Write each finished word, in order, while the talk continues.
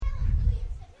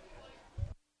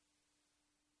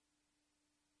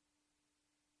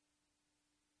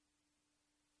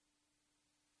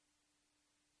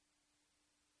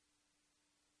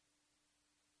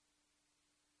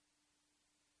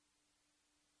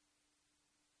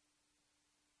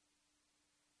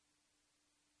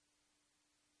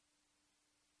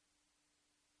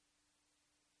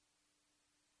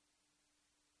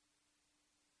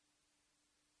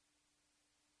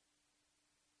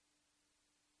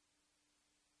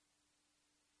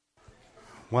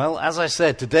Well, as I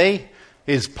said, today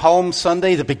is Palm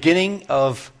Sunday, the beginning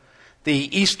of the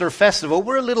Easter festival.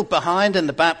 We're a little behind in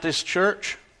the Baptist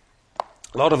church.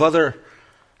 A lot of other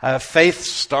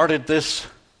faiths started this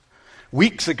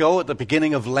weeks ago at the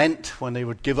beginning of Lent when they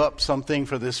would give up something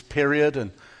for this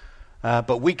period.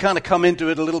 But we kind of come into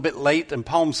it a little bit late, and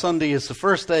Palm Sunday is the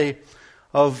first day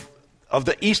of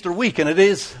the Easter week, and it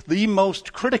is the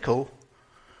most critical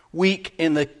week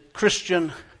in the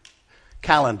Christian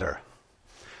calendar.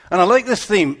 And I like this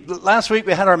theme. Last week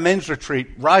we had our men's retreat,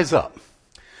 Rise Up.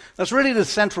 That's really the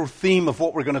central theme of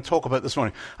what we're going to talk about this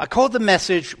morning. I called the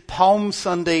message Palm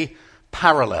Sunday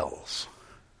Parallels.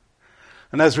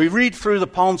 And as we read through the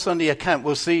Palm Sunday account,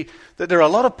 we'll see that there are a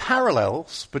lot of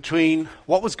parallels between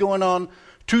what was going on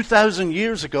 2,000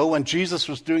 years ago when Jesus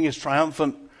was doing his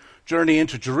triumphant journey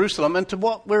into Jerusalem and to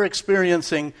what we're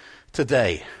experiencing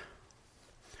today.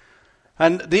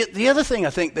 And the other thing I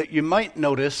think that you might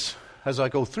notice as I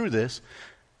go through this,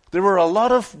 there were a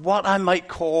lot of what I might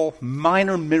call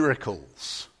minor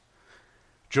miracles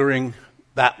during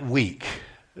that week.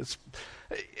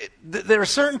 There are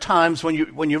certain times when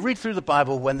you read through the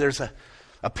Bible when there's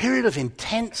a period of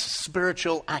intense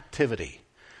spiritual activity.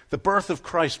 The birth of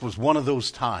Christ was one of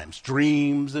those times.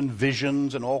 Dreams and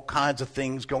visions and all kinds of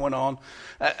things going on.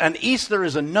 And Easter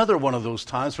is another one of those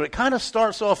times where it kind of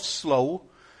starts off slow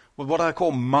with what I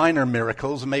call minor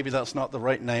miracles, and maybe that's not the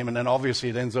right name, and then obviously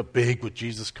it ends up big with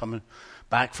Jesus coming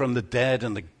back from the dead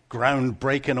and the ground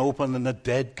breaking open and the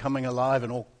dead coming alive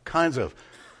and all kinds of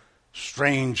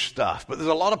strange stuff. But there's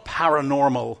a lot of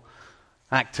paranormal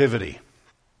activity.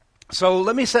 So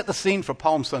let me set the scene for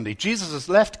Palm Sunday. Jesus has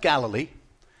left Galilee.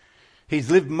 He's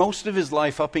lived most of his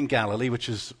life up in Galilee, which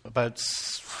is about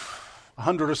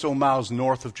 100 or so miles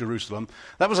north of Jerusalem.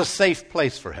 That was a safe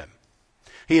place for him.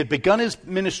 He had begun his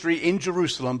ministry in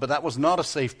Jerusalem, but that was not a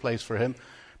safe place for him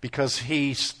because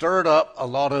he stirred up a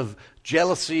lot of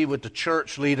jealousy with the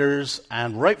church leaders.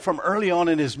 And right from early on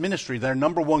in his ministry, their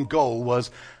number one goal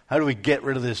was, how do we get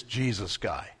rid of this Jesus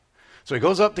guy? So he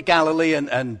goes up to Galilee,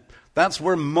 and that's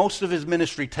where most of his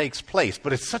ministry takes place.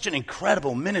 But it's such an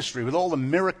incredible ministry with all the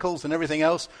miracles and everything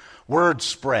else. Word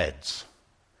spreads.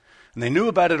 And they knew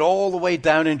about it all the way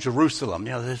down in Jerusalem.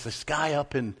 You know, there's this guy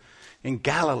up in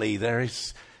Galilee. There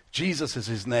is Jesus is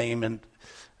his name, and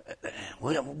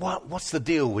what's the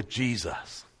deal with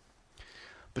Jesus?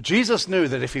 But Jesus knew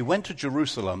that if he went to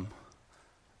Jerusalem,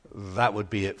 that would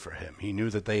be it for him. He knew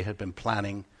that they had been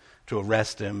planning to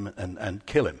arrest him and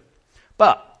kill him.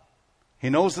 But he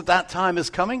knows that that time is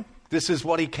coming. This is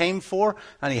what he came for,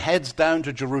 and he heads down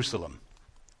to Jerusalem.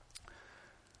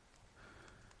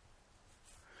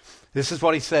 This is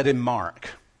what he said in Mark.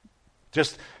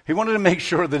 He wanted to make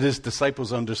sure that his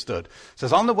disciples understood. It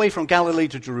says, on the way from Galilee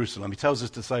to Jerusalem, he tells his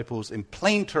disciples in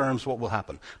plain terms what will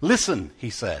happen. Listen, he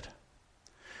said,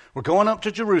 we're going up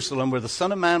to Jerusalem where the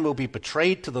Son of Man will be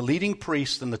betrayed to the leading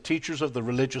priests and the teachers of the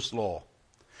religious law.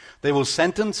 They will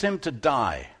sentence him to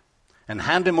die and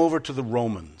hand him over to the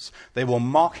Romans. They will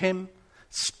mock him,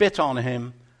 spit on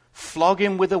him, flog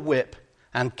him with a whip,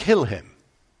 and kill him.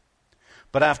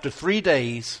 But after 3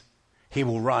 days, he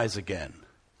will rise again.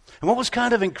 And what was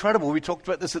kind of incredible, we talked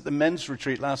about this at the men's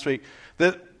retreat last week,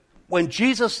 that when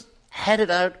Jesus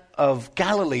headed out of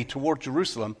Galilee toward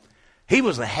Jerusalem, he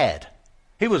was ahead.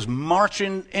 He was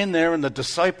marching in there, and the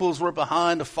disciples were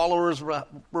behind, the followers were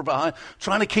behind,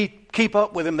 trying to keep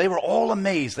up with him. They were all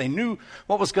amazed. They knew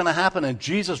what was going to happen, and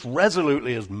Jesus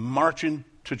resolutely is marching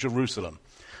to Jerusalem.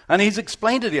 And he's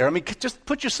explained it here. I mean, just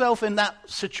put yourself in that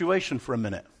situation for a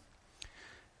minute.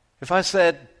 If I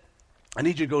said, I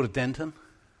need you to go to Denton,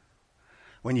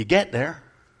 when you get there,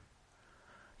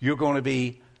 you're going to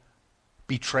be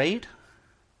betrayed.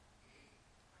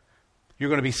 You're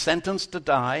going to be sentenced to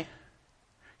die.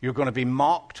 You're going to be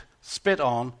mocked, spit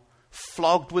on,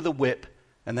 flogged with a whip,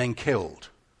 and then killed.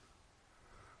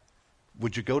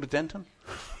 Would you go to Denton?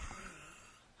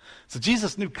 So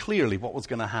Jesus knew clearly what was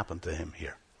going to happen to him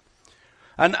here.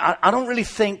 And I don't really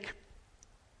think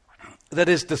that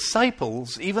his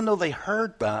disciples, even though they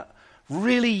heard that,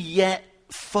 really yet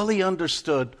fully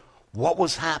understood what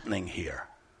was happening here.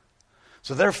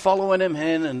 So they're following him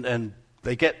in, and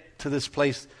they get to this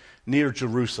place near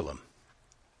Jerusalem.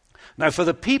 Now for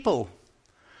the people,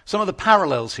 some of the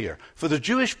parallels here. For the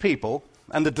Jewish people,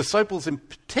 and the disciples in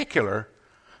particular,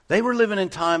 they were living in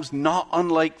times not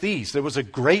unlike these. There was a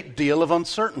great deal of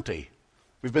uncertainty.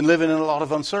 We've been living in a lot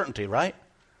of uncertainty, right?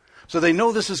 So they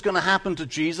know this is going to happen to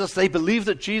Jesus. They believe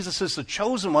that Jesus is the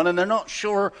chosen one, and they're not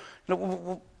sure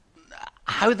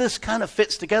how this kind of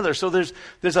fits together. So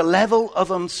there's a level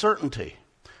of uncertainty.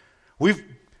 We've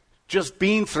just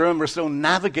been through, and we're still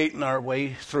navigating our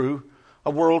way through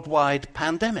a worldwide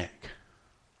pandemic.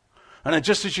 And then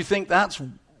just as you think that's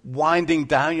winding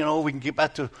down, we can get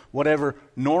back to whatever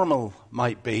normal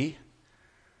might be,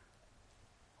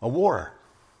 a war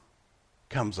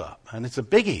comes up. And it's a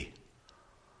biggie.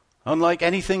 Unlike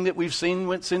anything that we've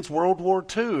seen since World War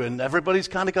II. And everybody's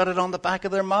kind of got it on the back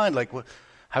of their mind. Like,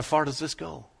 how far does this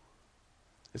go?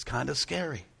 It's kind of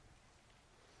scary.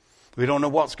 We don't know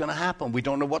what's going to happen. We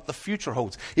don't know what the future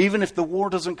holds. Even if the war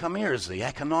doesn't come here, is the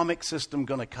economic system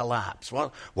going to collapse?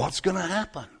 What's going to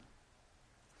happen?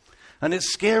 And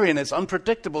it's scary and it's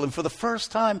unpredictable. And for the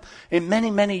first time in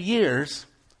many, many years,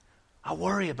 I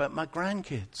worry about my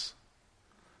grandkids.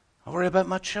 I worry about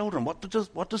my children. What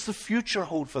does the future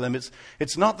hold for them?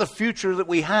 It's not the future that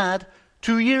we had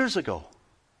 2 years ago.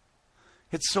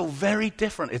 It's so very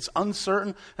different. It's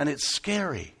uncertain and it's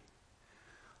scary.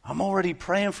 I'm already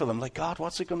praying for them. Like, God,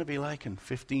 what's it going to be like in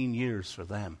 15 years for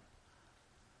them?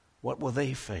 What will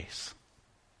they face?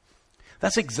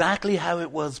 That's exactly how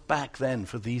it was back then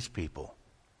for these people.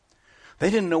 They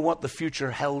didn't know what the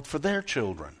future held for their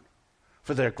children,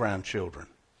 for their grandchildren.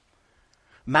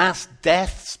 Mass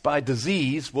deaths by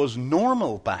disease was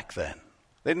normal back then.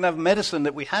 They didn't have medicine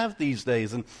that we have these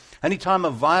days. And any time a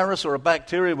virus or a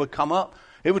bacteria would come up,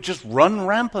 it would just run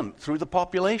rampant through the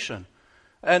population.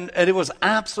 And it was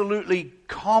absolutely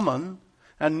common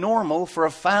and normal for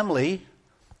a family.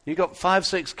 You got 5,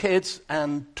 6 kids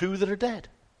and 2 that are dead.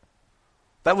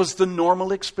 That was the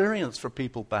normal experience for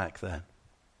people back then.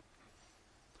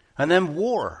 And then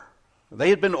war. They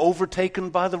had been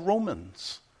overtaken by the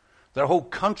Romans. Their whole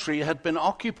country had been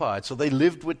occupied, so they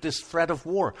lived with this threat of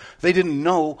war. They didn't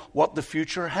know what the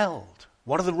future held.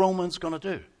 What are the Romans going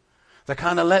to do? They're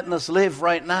kind of letting us live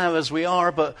right now as we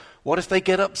are, but what if they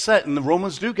get upset? And the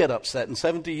Romans do get upset. In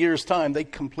 70 years' time, they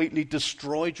completely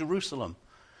destroy Jerusalem.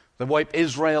 They wipe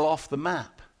Israel off the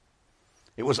map.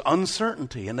 It was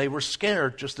uncertainty, and they were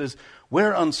scared just as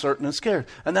we're uncertain and scared.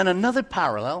 And then another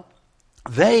parallel,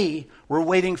 they were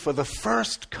waiting for the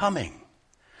first coming.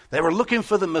 They were looking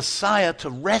for the Messiah to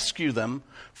rescue them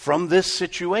from this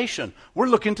situation. We're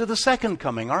looking to the second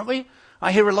coming, aren't we?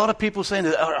 I hear a lot of people saying,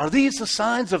 are these the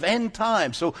signs of end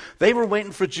time? So they were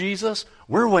waiting for Jesus,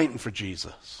 we're waiting for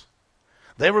Jesus.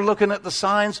 They were looking at the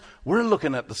signs, we're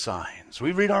looking at the signs.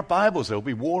 We read our Bibles, there'll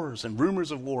be wars and rumors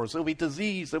of wars, there'll be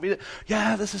disease,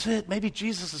 this is it, maybe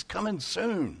Jesus is coming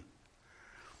soon.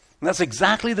 And that's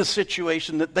exactly the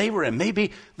situation that they were in.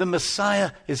 Maybe the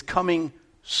Messiah is coming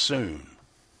soon.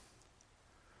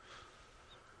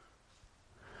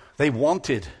 They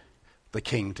wanted the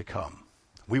king to come.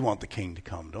 We want the king to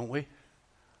come, don't we?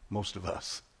 Most of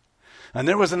us. And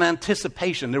there was an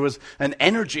anticipation, there was an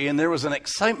energy, and there was an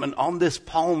excitement on this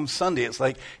Palm Sunday. It's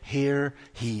like, here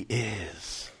he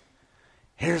is.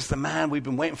 Here's the man we've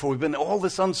been waiting for. We've been all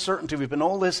this uncertainty. We've been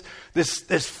all this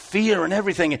fear and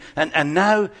everything. And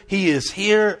now he is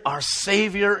here. Our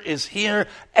Savior is here.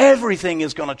 Everything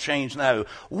is going to change now.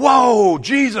 Whoa,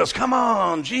 Jesus, come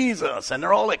on, Jesus. And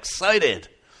they're all excited.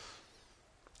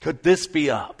 Could this be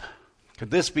up? Could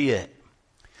this be it?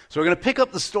 So we're going to pick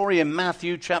up the story in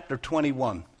Matthew chapter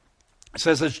 21. It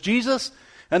says, as Jesus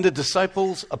and the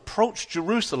disciples approached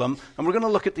Jerusalem, and we're going to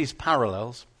look at these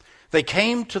parallels, they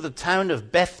came to the town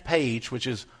of Bethpage, which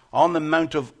is on the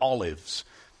Mount of Olives.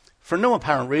 For no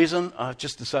apparent reason, I've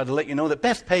just decided to let you know that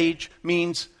Bethpage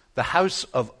means the house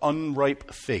of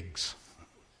unripe figs.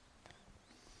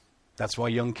 That's why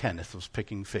young Kenneth was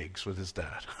picking figs with his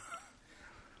dad.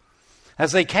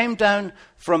 As they came down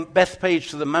from Bethpage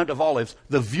to the Mount of Olives,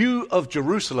 the view of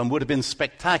Jerusalem would have been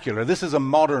spectacular. This is a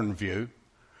modern view,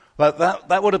 but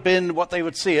that would have been what they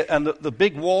would see. And the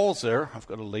big walls there, I've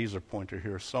got a laser pointer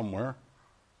here somewhere.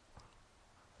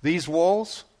 These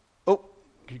walls, can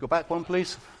you go back one,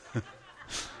 please?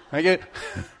 Thank you.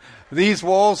 These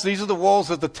walls, these are the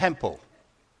walls of the temple.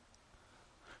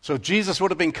 So Jesus would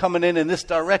have been coming in this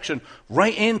direction,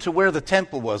 right into where the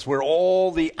temple was, where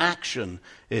all the action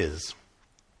is.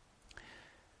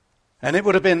 And it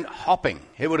would have been hopping.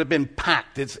 It would have been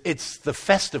packed. It's the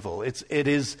festival. It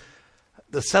is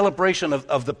the celebration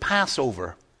of the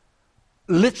Passover.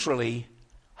 Literally,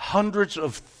 hundreds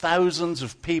of thousands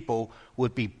of people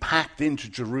would be packed into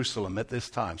Jerusalem at this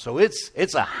time. So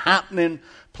it's a happening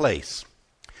place.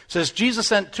 It says, Jesus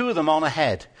sent 2 of them on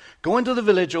ahead. Go into the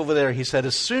village over there, he said.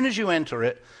 As soon as you enter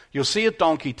it, you'll see a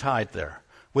donkey tied there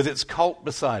with its colt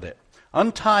beside it.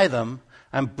 Untie them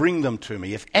and bring them to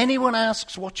me. If anyone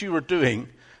asks what you are doing,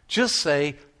 just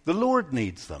say, the Lord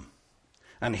needs them.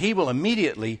 And he will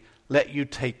immediately let you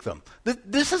take them.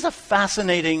 This is a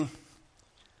fascinating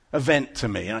event to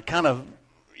me. And I kind of,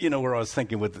 where I was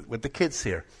thinking with the kids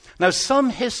here. Now, some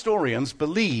historians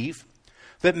believe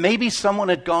that maybe someone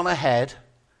had gone ahead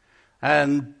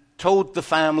and told the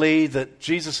family that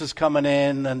Jesus is coming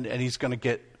in and he's going to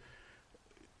get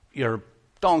your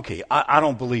donkey. I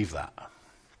don't believe that.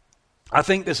 I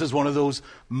think this is one of those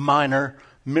minor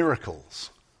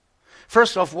miracles.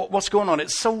 First off, what's going on?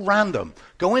 It's so random.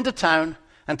 Go into town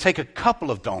and take a couple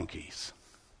of donkeys.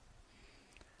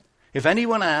 If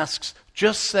anyone asks,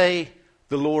 just say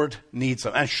the Lord needs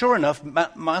them. And sure enough,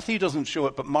 Matthew doesn't show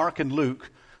it, but Mark and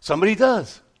Luke, somebody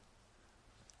does.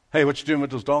 Hey, what you doing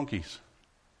with those donkeys?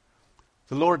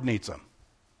 The Lord needs them.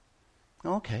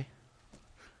 Okay.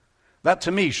 That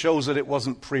to me shows that it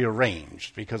wasn't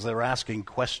prearranged because they're asking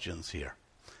questions here.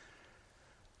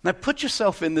 Now put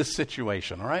yourself in this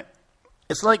situation, all right?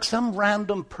 It's like some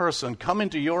random person coming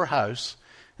to your house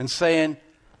and saying,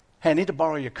 hey, I need to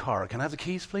borrow your car. Can I have the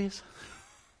keys, please?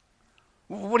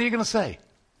 What are you going to say?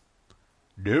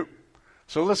 Nope.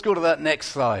 So let's go to that next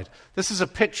slide. This is a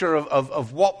picture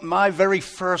of what my very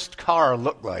first car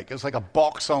looked like. It's like a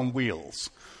box on wheels.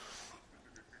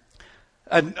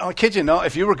 And I kid you not,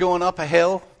 if you were going up a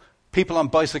hill, people on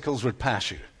bicycles would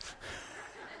pass you.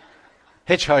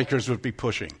 Hitchhikers would be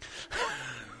pushing.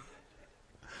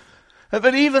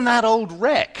 But even that old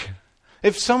wreck,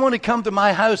 if someone had come to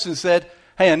my house and said,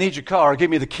 hey, I need your car, give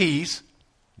me the keys.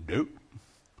 Nope.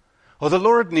 Well, the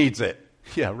Lord needs it.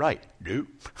 Yeah, right. Nope.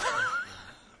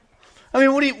 I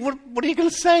mean, what are you going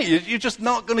to say? You're just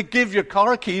not going to give your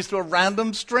car keys to a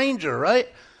random stranger, right?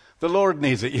 The Lord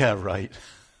needs it. Yeah, right.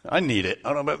 I need it.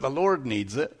 I don't know, but the Lord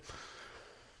needs it.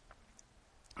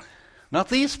 Not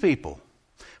these people.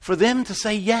 For them to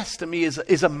say yes to me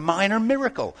is a minor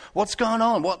miracle. What's gone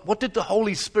on? What did the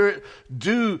Holy Spirit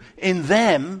do in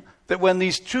them that when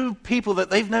these two people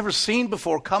that they've never seen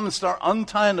before come and start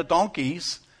untying the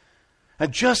donkeys,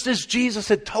 and just as Jesus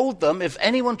had told them, if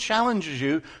anyone challenges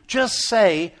you, just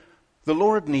say, the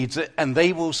Lord needs it, and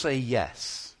they will say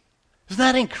yes. Isn't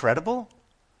that incredible?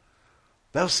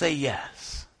 They'll say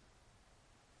yes.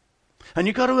 And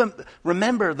you've got to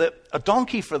remember that a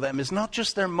donkey for them is not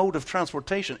just their mode of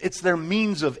transportation, it's their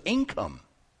means of income.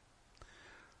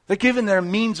 They're given their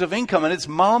means of income, and it's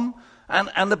mom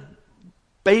and the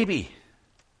baby,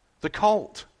 the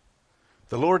colt.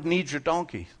 The Lord needs your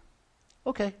donkey.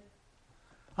 Okay,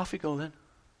 off you go then.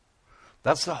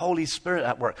 That's the Holy Spirit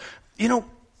at work. You know,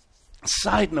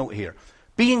 side note here,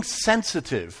 being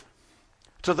sensitive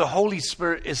to the Holy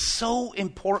Spirit is so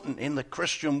important in the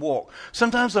Christian walk.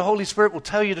 Sometimes the Holy Spirit will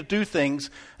tell you to do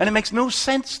things, and it makes no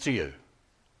sense to you.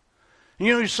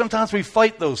 You know, sometimes we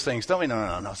fight those things, don't we?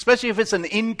 No. Especially if it's an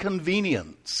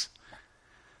inconvenience.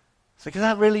 It's like, is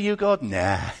that really you, God?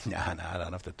 Nah, I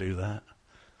don't have to do that.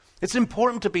 It's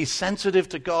important to be sensitive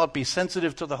to God, be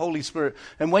sensitive to the Holy Spirit.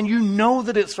 And when you know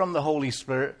that it's from the Holy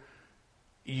Spirit,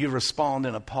 you respond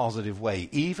in a positive way,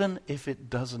 even if it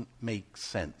doesn't make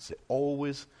sense. It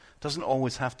doesn't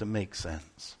always have to make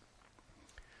sense.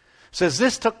 It says,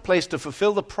 this took place to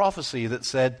fulfill the prophecy that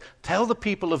said, tell the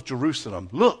people of Jerusalem,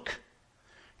 look,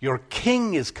 your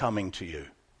king is coming to you.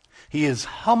 He is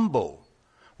humble,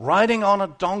 riding on a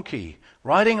donkey,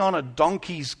 riding on a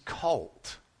donkey's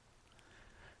colt.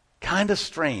 Kind of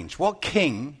strange. What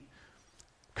king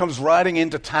comes riding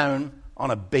into town on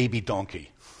a baby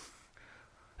donkey?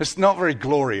 It's not very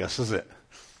glorious, is it?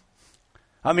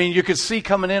 I mean, you could see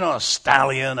coming in on a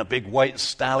stallion, a big white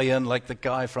stallion, like the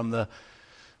guy from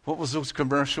what was those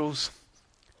commercials?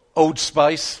 Old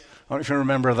Spice. I don't know if you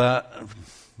remember that.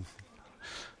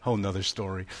 Whole nother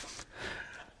story.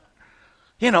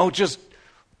 You know, just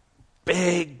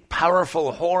big,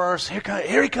 powerful horse.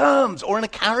 Here he comes. Or in a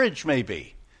carriage,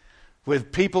 maybe,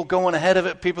 with people going ahead of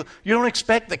it. You don't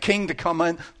expect the king to come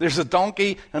in. There's a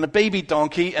donkey and a baby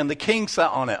donkey, and the king sat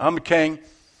on it. I'm the king.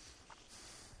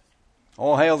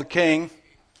 All hail the king.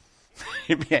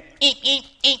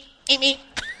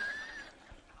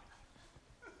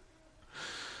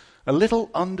 A little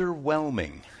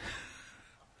underwhelming.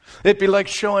 It'd be like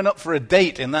showing up for a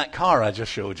date in that car I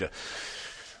just showed you.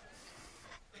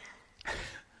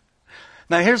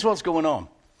 Now here's what's going on.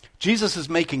 Jesus is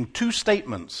making two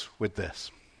statements with this.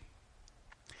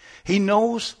 He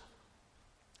knows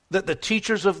that the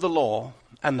teachers of the law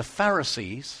and the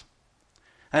Pharisees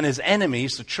and his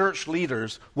enemies, the church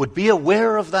leaders, would be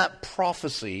aware of that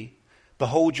prophecy,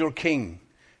 behold, your king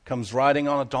comes riding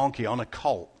on a donkey, on a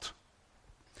colt.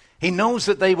 He knows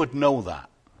that they would know that.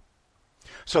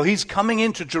 So he's coming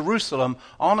into Jerusalem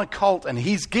on a colt, and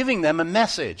he's giving them a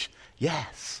message.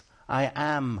 Yes, I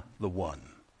am the one.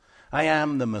 I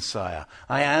am the Messiah.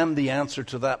 I am the answer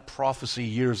to that prophecy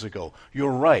years ago.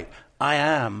 You're right. I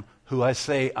am who I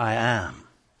say I am.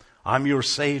 I'm your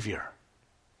Savior.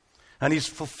 And he's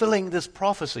fulfilling this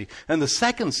prophecy. And the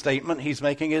second statement he's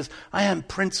making is, I am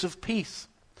Prince of Peace.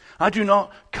 I do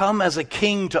not come as a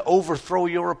king to overthrow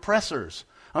your oppressors.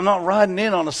 I'm not riding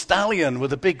in on a stallion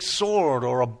with a big sword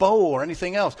or a bow or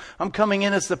anything else. I'm coming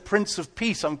in as the Prince of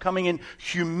Peace. I'm coming in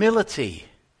humility.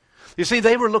 You see,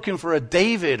 they were looking for a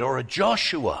David or a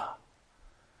Joshua.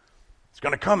 He's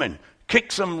going to come and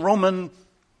kick some Roman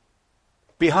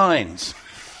behinds.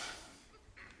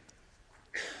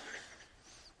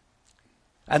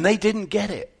 And they didn't get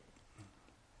it.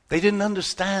 They didn't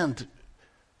understand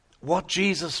what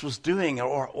Jesus was doing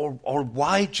or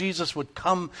why Jesus would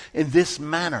come in this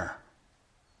manner.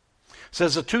 It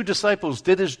says the 2 disciples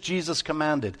did as Jesus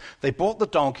commanded. They brought the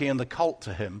donkey and the colt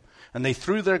to him, and they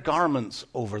threw their garments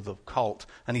over the colt,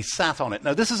 and he sat on it.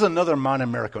 Now, this is another minor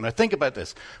miracle. Now, think about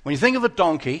this. When you think of a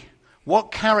donkey,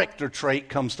 what character trait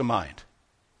comes to mind?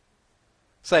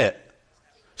 Say it.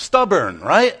 Stubborn,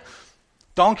 right?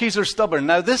 Donkeys are stubborn.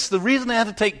 Now, the reason they had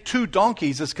to take 2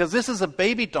 donkeys is because this is a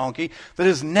baby donkey that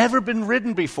has never been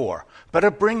ridden before. Better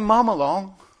bring mom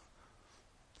along.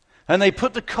 And they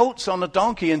put the coats on the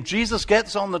donkey, and Jesus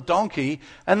gets on the donkey,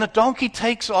 and the donkey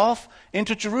takes off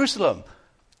into Jerusalem.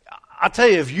 I tell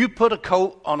you, if you put a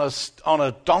coat on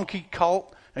a donkey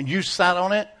colt and you sat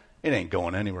on it, it ain't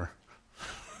going anywhere.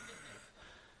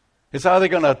 It's either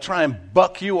going to try and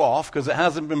buck you off because it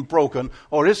hasn't been broken,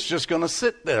 or it's just going to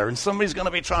sit there and somebody's going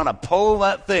to be trying to pull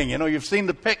that thing. You know, you've seen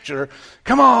the picture.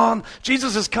 Come on,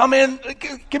 Jesus is coming.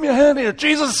 Give me a hand here.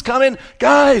 Jesus is coming.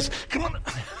 Guys, come on.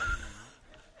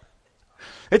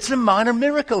 It's a minor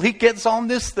miracle. He gets on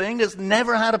this thing that's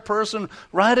never had a person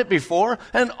ride it before,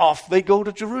 and off they go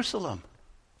to Jerusalem.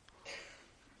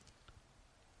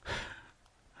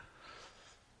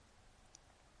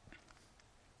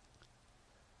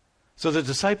 So the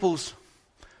disciples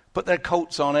put their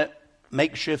coats on it,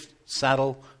 makeshift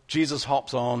saddle. Jesus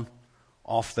hops on,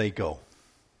 off they go.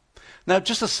 Now,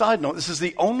 just a side note, this is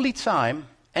the only time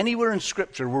anywhere in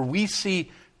Scripture where we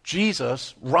see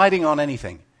Jesus riding on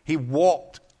anything. He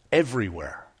walked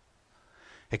everywhere,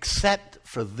 except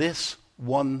for this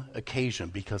one occasion,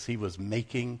 because he was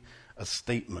making a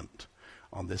statement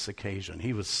on this occasion.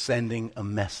 He was sending a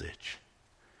message,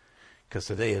 because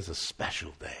today is a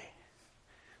special day.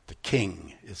 The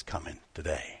King is coming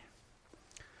today.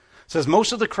 It says,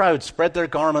 most of the crowd spread their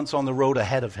garments on the road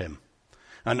ahead of him,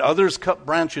 and others cut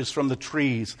branches from the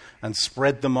trees and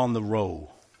spread them on the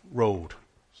road.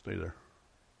 Stay there.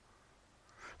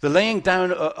 The laying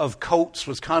down of coats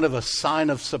was kind of a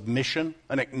sign of submission,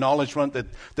 an acknowledgement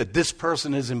that this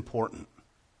person is important.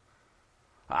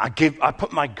 I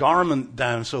put my garment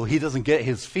down so he doesn't get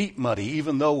his feet muddy,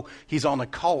 even though he's on a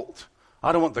colt.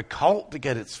 I don't want the colt to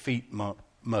get its feet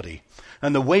muddy.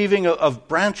 And the waving of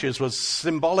branches was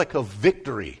symbolic of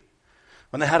victory.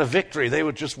 When they had a victory, they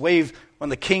would just wave.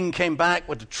 When the king came back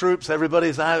with the troops,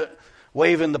 everybody's out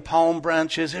waving the palm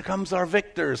branches. Here comes our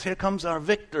victors. Here comes our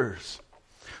victors.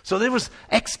 So there was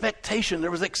expectation, there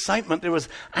was excitement, there was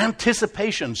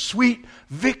anticipation. Sweet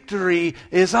victory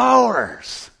is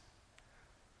ours.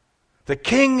 The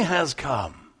King has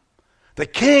come. The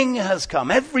King has come.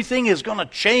 Everything is going to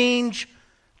change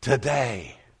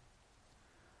today.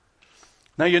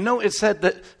 Now, you know, it said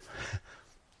that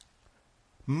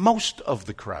most of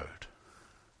the crowd,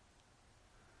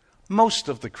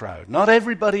 not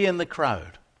everybody in the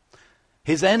crowd,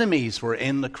 his enemies were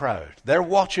in the crowd. They're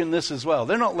watching this as well.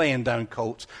 They're not laying down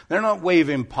coats. They're not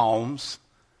waving palms.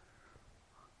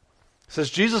 It says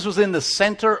Jesus was in the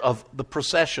center of the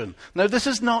procession. Now, this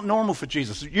is not normal for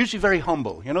Jesus. He's usually very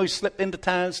humble. You know, he slip into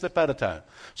town, slip out of town.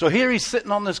 So here he's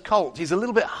sitting on this colt. He's a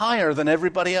little bit higher than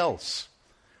everybody else.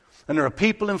 And there are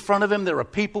people in front of him. There are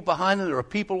people behind him. There are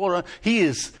people all around. He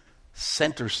is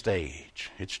center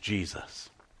stage. It's Jesus.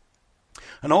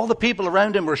 And all the people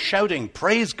around him were shouting,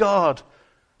 "Praise God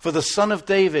for the Son of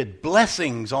David.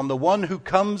 Blessings on the one who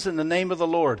comes in the name of the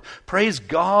Lord. Praise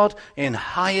God in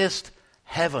highest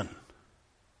heaven."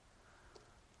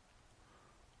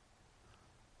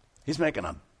 He's making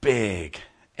a big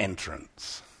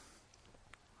entrance.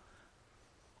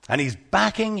 And he's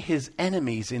backing his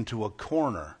enemies into a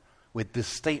corner with this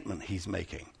statement he's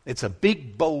making. It's a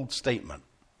big, bold statement.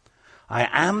 I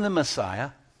am the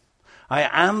Messiah. I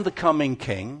am the coming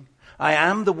King. I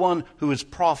am the one who is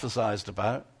prophesied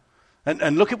about.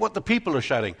 And look at what the people are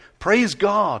shouting. Praise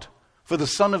God for the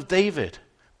Son of David.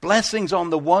 Blessings on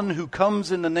the one who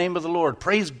comes in the name of the Lord.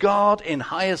 Praise God in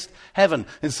highest heaven.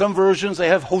 In some versions they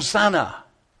have Hosanna,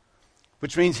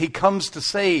 which means he comes to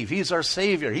save. He's our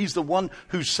Savior. He's the one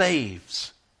who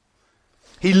saves.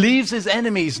 He leaves his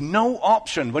enemies no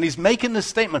option. When he's making this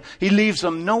statement, he leaves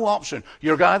them no option.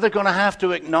 You're either going to have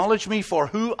to acknowledge me for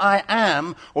who I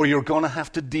am, or you're going to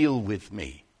have to deal with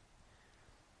me.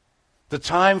 The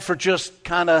time for just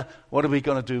kind of, what are we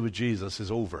going to do with Jesus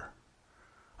is over.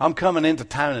 I'm coming into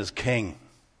town as king.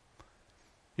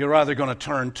 You're either going to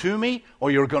turn to me, or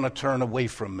you're going to turn away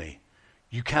from me.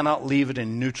 You cannot leave it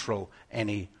in neutral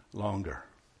any longer.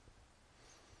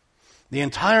 The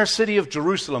entire city of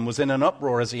Jerusalem was in an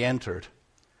uproar as he entered.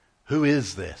 Who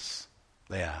is this?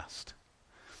 They asked.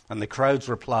 And the crowds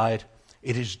replied,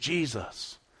 it is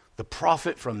Jesus, the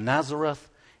prophet from Nazareth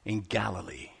in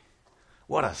Galilee.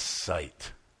 What a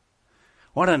sight.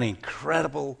 What an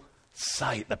incredible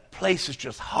sight. The place is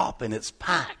just hopping. It's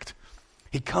packed.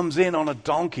 He comes in on a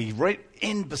donkey right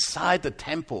in beside the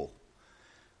temple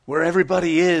where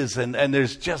everybody is, and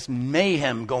there's just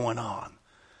mayhem going on.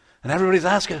 And everybody's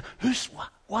asking, who's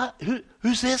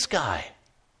this guy?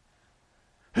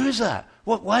 Who's that?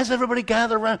 Why is everybody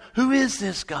gathered around? Who is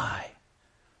this guy?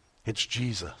 It's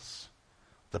Jesus,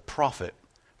 the prophet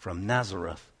from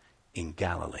Nazareth in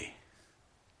Galilee.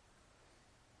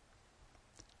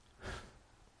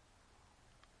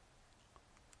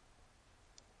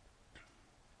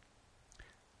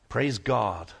 Praise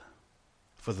God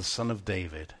for the Son of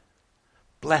David.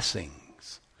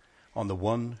 Blessings on the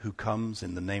one who comes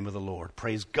in the name of the Lord.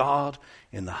 Praise God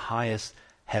in the highest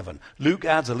heaven. Luke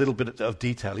adds a little bit of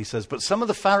detail. He says, but some of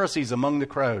the Pharisees among the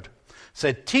crowd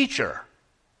said, teacher.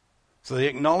 So they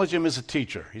acknowledge him as a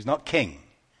teacher. He's not king.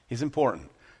 He's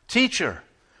important. Teacher,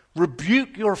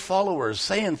 rebuke your followers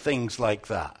saying things like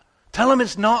that. Tell them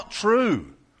it's not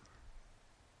true.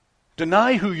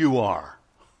 Deny who you are.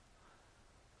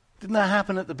 Didn't that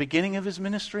happen at the beginning of his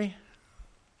ministry?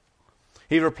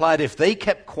 He replied, if they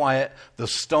kept quiet, the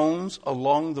stones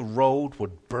along the road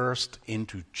would burst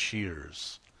into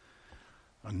cheers.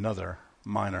 Another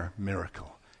minor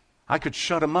miracle. I could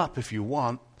shut them up if you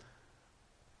want,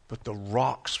 but the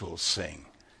rocks will sing.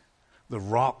 The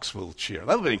rocks will cheer.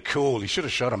 That would have been cool. He should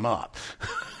have shut them up.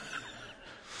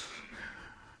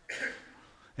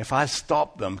 If I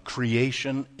stop them,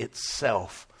 creation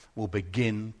itself will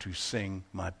begin to sing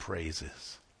my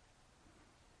praises.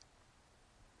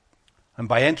 And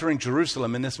by entering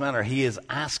Jerusalem in this manner, he is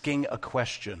asking a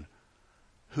question.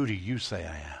 Who do you say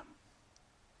I am?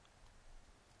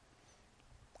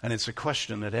 And it's a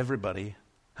question that everybody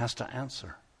has to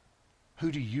answer.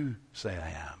 Who do you say I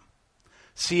am?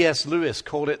 C.S. Lewis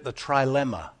called it the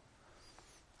trilemma.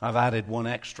 I've added one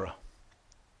extra.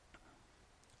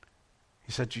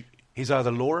 He said, he's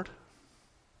either Lord,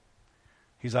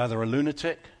 he's either a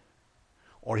lunatic,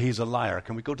 or he's a liar.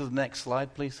 Can we go to the next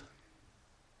slide, please?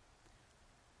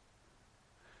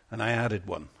 And I added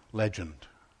one, legend.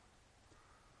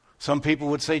 Some people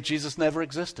would say Jesus never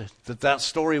existed, that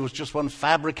story was just one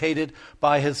fabricated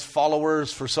by his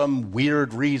followers for some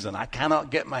weird reason. I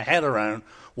cannot get my head around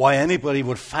why anybody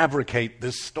would fabricate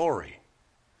this story.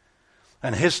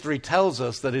 And history tells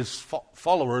us that his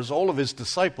followers, all of his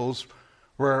disciples,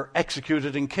 were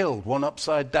executed and killed, one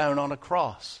upside down on a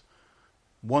cross,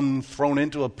 one thrown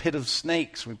into a pit of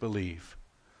snakes, we believe.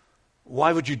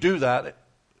 Why would you do that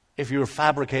if you were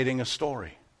fabricating a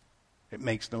story? It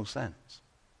makes no sense.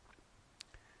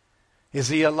 Is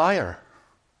he a liar?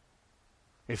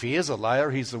 If he is a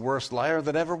liar, he's the worst liar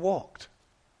that ever walked.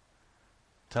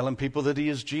 Telling people that he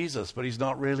is Jesus, but he's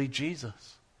not really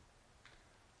Jesus.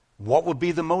 What would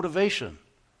be the motivation?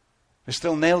 They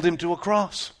still nailed him to a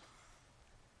cross.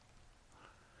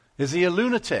 Is he a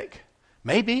lunatic?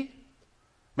 Maybe.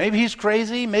 Maybe he's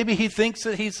crazy. Maybe he thinks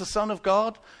that he's the Son of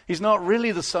God. He's not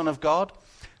really the Son of God.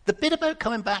 The bit about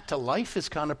coming back to life is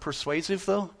kind of persuasive,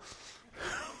 though.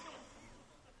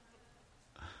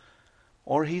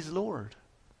 Or he's Lord.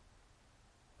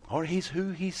 Or he's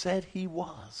who he said he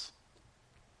was.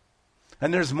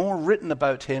 And there's more written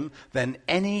about him than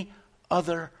any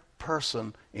other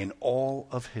person in all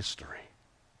of history.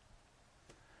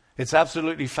 It's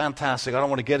absolutely fantastic. I don't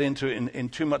want to get into it in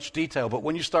too much detail, but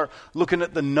when you start looking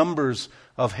at the numbers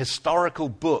of historical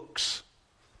books,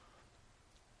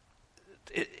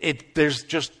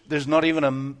 there's not even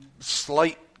a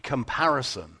slight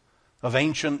comparison of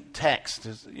ancient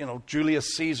texts. You know,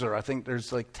 Julius Caesar, I think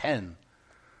there's like 10.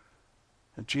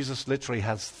 And Jesus literally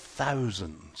has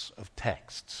thousands of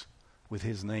texts with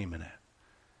his name in it.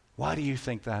 Why do you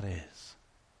think that is?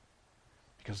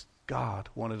 Because God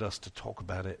wanted us to talk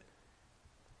about it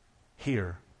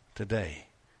here today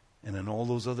and in all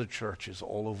those other churches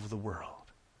all over the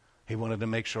world. He wanted to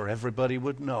make sure everybody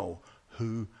would know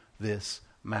who this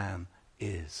man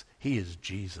is. He is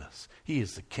Jesus. He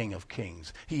is the King of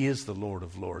Kings. He is the Lord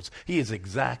of Lords. He is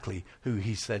exactly who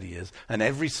he said he is. And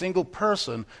every single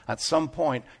person at some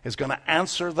point is going to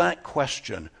answer that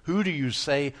question. Who do you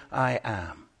say I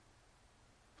am?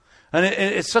 And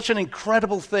it's such an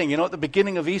incredible thing. You know, at the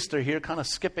beginning of Easter here, kind of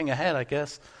skipping ahead, I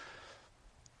guess,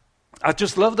 I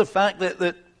just love the fact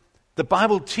that the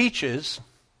Bible teaches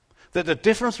that the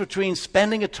difference between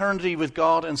spending eternity with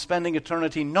God and spending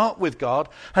eternity not with God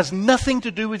has nothing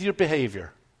to do with your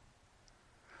behavior.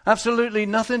 Absolutely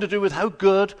nothing to do with how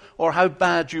good or how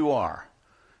bad you are.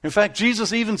 In fact,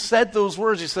 Jesus even said those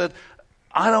words. He said,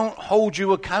 I don't hold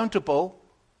you accountable.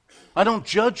 I don't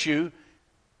judge you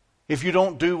if you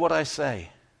don't do what I say.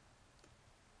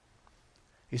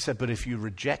 He said, but if you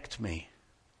reject me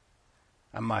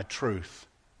and my truth,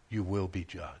 you will be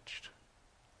judged.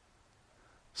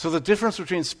 So the difference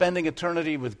between spending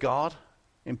eternity with God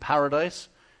in paradise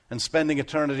and spending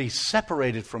eternity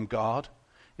separated from God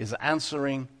is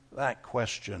answering that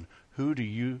question. Who do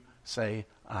you say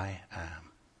I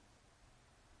am?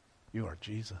 You are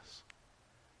Jesus.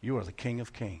 You are the King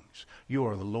of Kings. You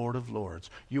are the Lord of Lords.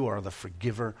 You are the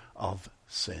forgiver of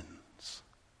sins.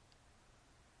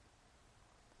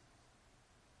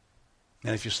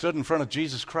 And if you stood in front of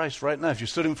Jesus Christ right now, if you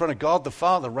stood in front of God the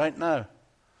Father right now,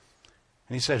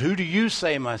 and he said, who do you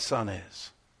say my son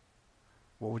is?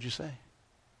 What would you say?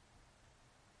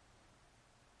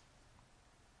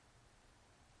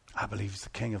 I believe he's the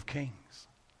King of Kings.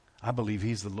 I believe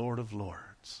he's the Lord of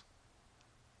Lords.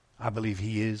 I believe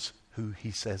he is who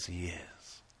he says he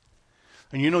is.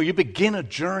 And you know, you begin a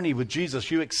journey with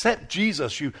Jesus. You accept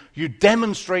Jesus. You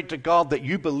demonstrate to God that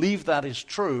you believe that is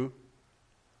true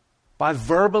by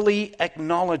verbally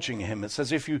acknowledging him. It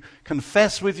says if you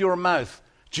confess with your mouth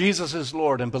Jesus is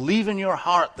Lord and believe in your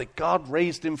heart that God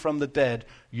raised him from the dead,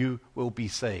 you will be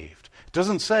saved. It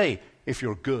doesn't say if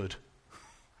you're good,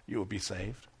 you will be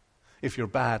saved. If you're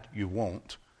bad, you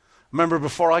won't. Remember,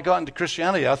 before I got into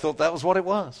Christianity, I thought that was what it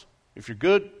was. If you're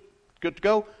good, good to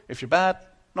go. If you're bad,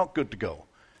 not good to go.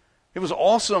 It was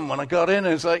awesome when I got in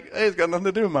and it's like, hey, it's got nothing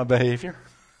to do with my behavior.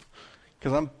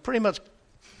 Because I'm pretty much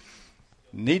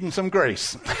needing some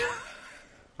grace.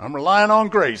 I'm relying on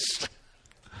grace.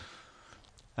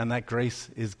 And that grace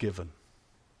is given.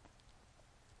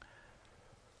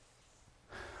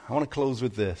 I want to close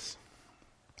with this.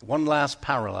 One last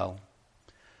parallel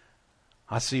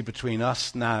I see between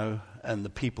us now and the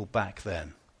people back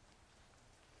then.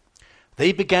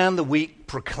 They began the week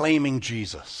proclaiming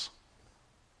Jesus.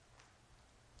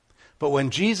 But when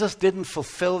Jesus didn't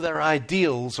fulfill their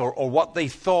ideals or what they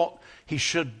thought he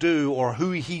should do or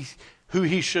who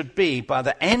he should be, by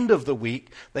the end of the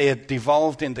week, they had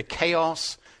devolved into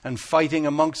chaos and fighting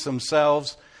amongst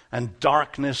themselves, and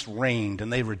darkness reigned,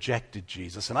 and they rejected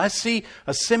Jesus. And I see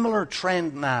a similar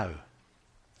trend now.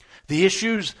 The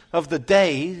issues of the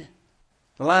day,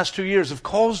 the last 2 years, have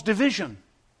caused division.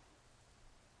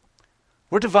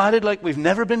 We're divided like we've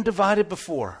never been divided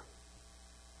before.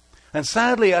 And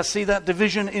sadly, I see that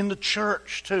division in the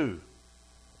church too.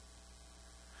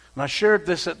 And I shared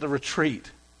this at the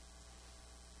retreat.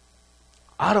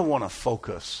 I don't want to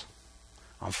focus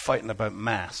on fighting about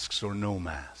masks or no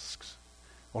masks,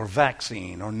 or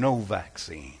vaccine or no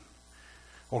vaccine,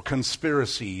 or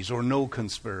conspiracies or no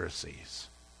conspiracies.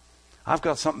 I've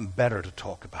got something better to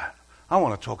talk about. I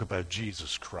want to talk about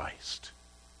Jesus Christ.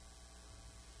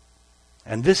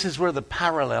 And this is where the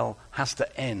parallel has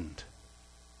to end.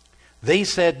 They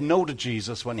said no to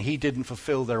Jesus when he didn't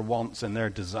fulfill their wants and their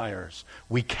desires.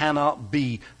 We cannot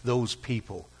be those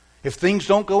people. If things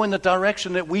don't go in the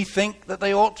direction that we think that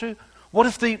they ought to, what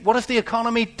if the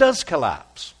economy does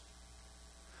collapse?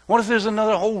 What if there's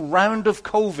another whole round of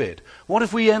COVID? What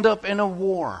if we end up in a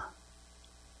war?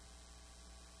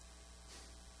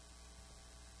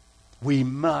 We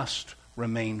must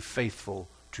remain faithful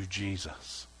to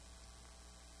Jesus.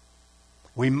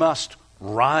 We must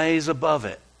rise above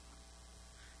it.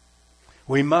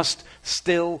 We must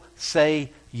still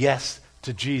say yes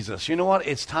to Jesus. You know what?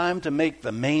 It's time to make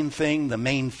the main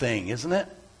thing, isn't it?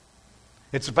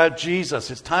 It's about Jesus.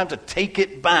 It's time to take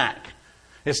it back.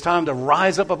 It's time to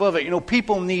rise up above it. You know,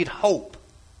 people need hope.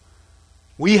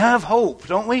 We have hope,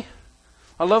 don't we?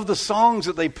 I love the songs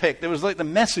that they picked. It was like the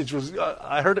message was,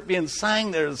 I heard it being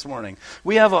sang there this morning.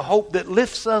 We have a hope that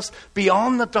lifts us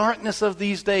beyond the darkness of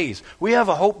these days. We have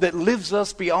a hope that lifts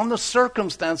us beyond the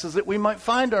circumstances that we might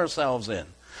find ourselves in.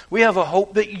 We have a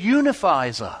hope that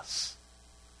unifies us.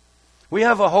 We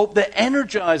have a hope that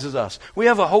energizes us. We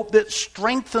have a hope that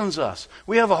strengthens us.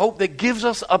 We have a hope that gives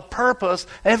us a purpose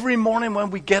every morning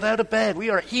when we get out of bed. We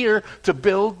are here to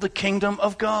build the kingdom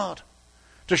of God,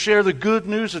 to share the good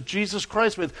news of Jesus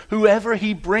Christ with whoever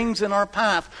he brings in our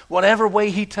path, whatever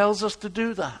way he tells us to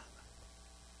do that.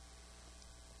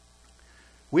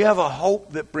 We have a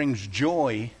hope that brings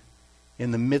joy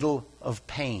in the middle of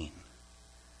pain.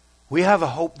 We have a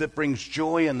hope that brings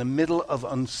joy in the middle of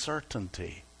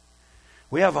uncertainty.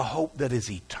 We have a hope that is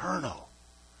eternal.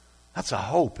 That's a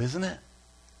hope, isn't it?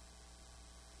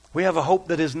 We have a hope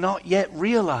that is not yet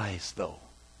realized, though.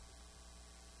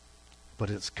 But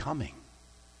it's coming.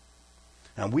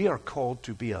 And we are called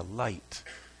to be a light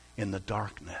in the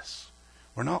darkness.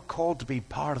 We're not called to be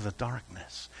part of the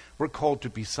darkness. We're called to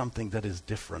be something that is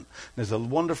different. There's a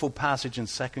wonderful passage in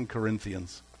 2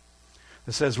 Corinthians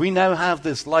that says, we now have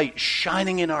this light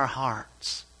shining in our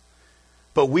hearts,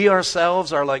 but we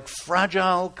ourselves are like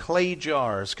fragile clay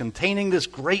jars containing this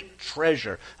great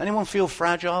treasure. Anyone feel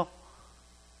fragile?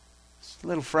 It's a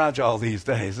little fragile these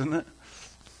days, isn't it?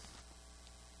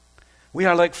 We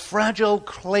are like fragile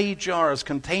clay jars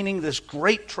containing this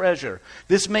great treasure.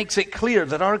 This makes it clear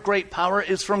that our great power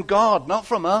is from God, not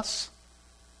from us.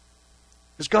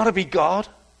 It's got to be God.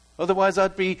 Otherwise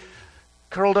I'd be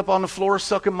curled up on the floor,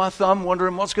 sucking my thumb,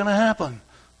 wondering what's going to happen.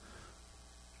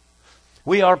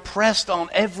 We are pressed on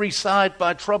every side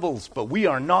by troubles, but we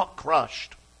are not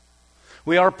crushed.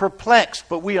 We are perplexed,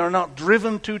 but we are not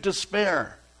driven to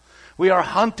despair. We are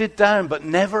hunted down, but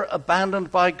never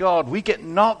abandoned by God. We get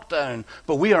knocked down,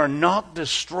 but we are not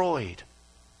destroyed.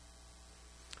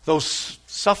 Though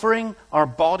suffering, our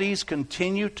bodies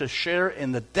continue to share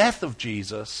in the death of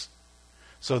Jesus,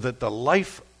 so that the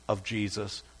life of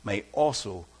Jesus may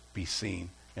also be seen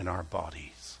in our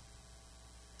bodies.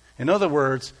 In other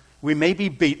words, we may be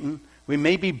beaten, we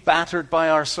may be battered by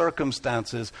our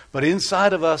circumstances, but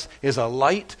inside of us is a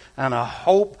light and a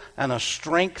hope and a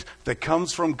strength that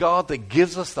comes from God that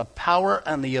gives us the power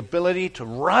and the ability to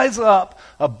rise up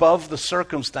above the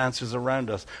circumstances around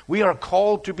us. We are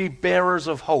called to be bearers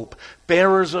of hope,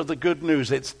 bearers of the good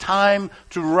news. It's time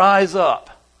to rise up.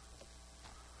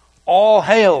 All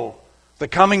hail the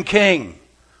coming King.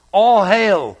 All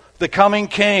hail the coming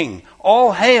King.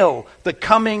 All hail the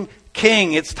coming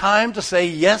King. It's time to say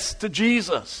yes to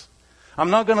Jesus. I'm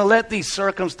not going to let these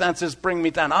circumstances bring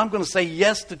me down. I'm going to say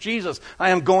yes to Jesus. I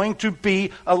am going to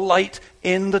be a light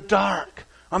in the dark.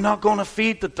 I'm not going to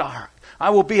feed the dark. I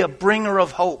will be a bringer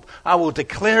of hope. I will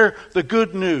declare the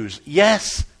good news.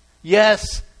 Yes,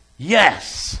 yes,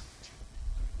 yes.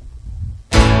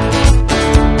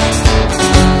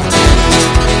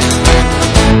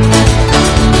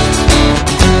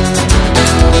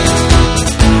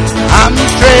 I'm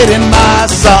trading my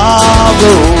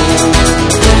sorrow,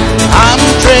 I'm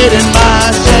trading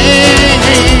my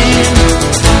shame,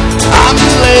 I'm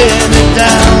laying it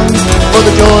down for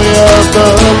the joy of the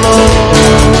Lord.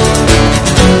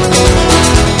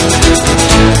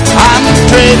 I'm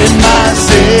trading my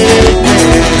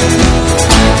sickness,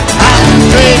 I'm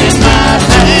trading my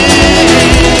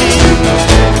pain,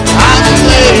 I'm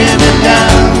laying it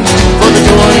down for the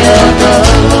joy of the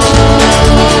Lord.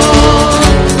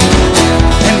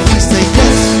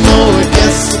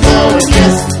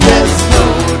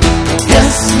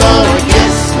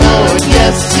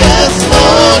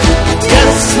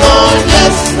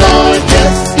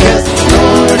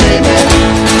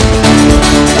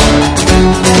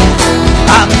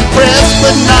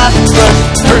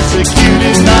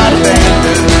 Persecuted, not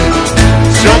abandoned,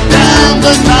 struck down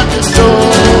but not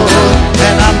destroyed,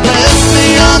 and I'm blessed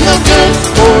beyond the verse,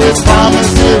 for His promise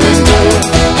still endures,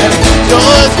 and His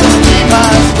joy will be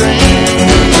my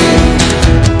strength.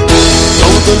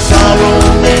 Though the sorrow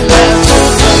may last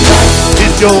for the night,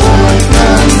 His joy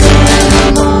comes in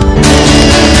the morning.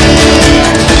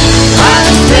 I'm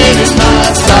trading my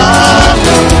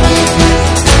sorrow,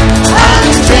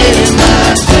 I'm trading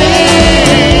my pain,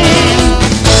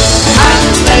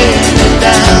 laying it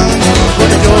down for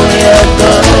the joy of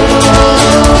the Lord.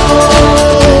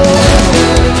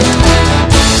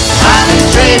 I'm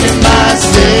trading my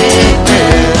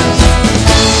sickness,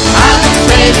 I'm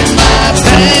trading my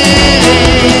pain,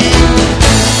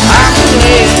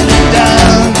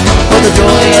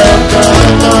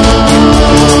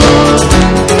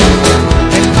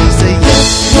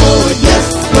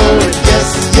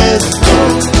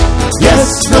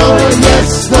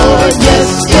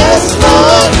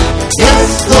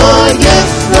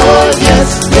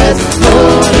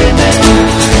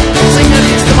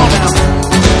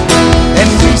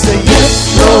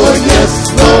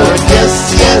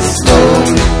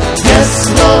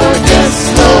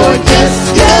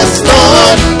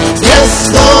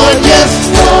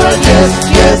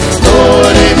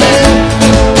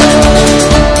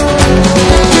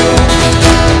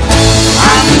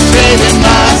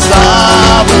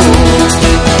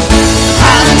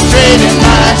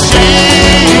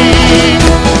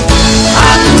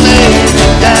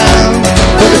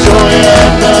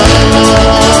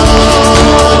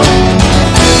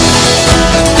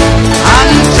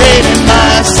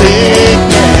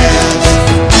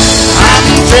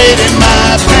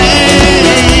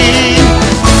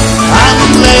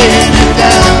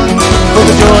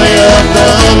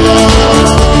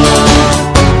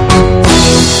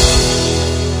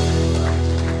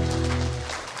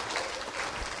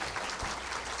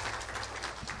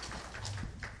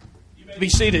 Be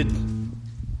seated.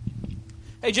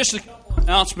 Hey, just a couple of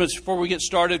announcements before we get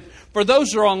started. For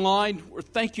those that are online,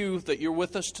 thank you that you're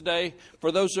with us today.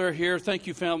 For those that are here, thank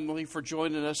you, family, for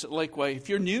joining us at Lakeway. If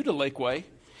you're new to Lakeway,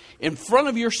 in front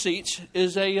of your seats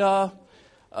is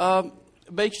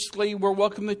basically, we're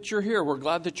welcome that you're here. We're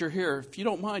glad that you're here. If you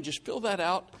don't mind, just fill that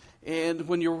out. And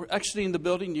when you're exiting the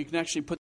building, you can actually put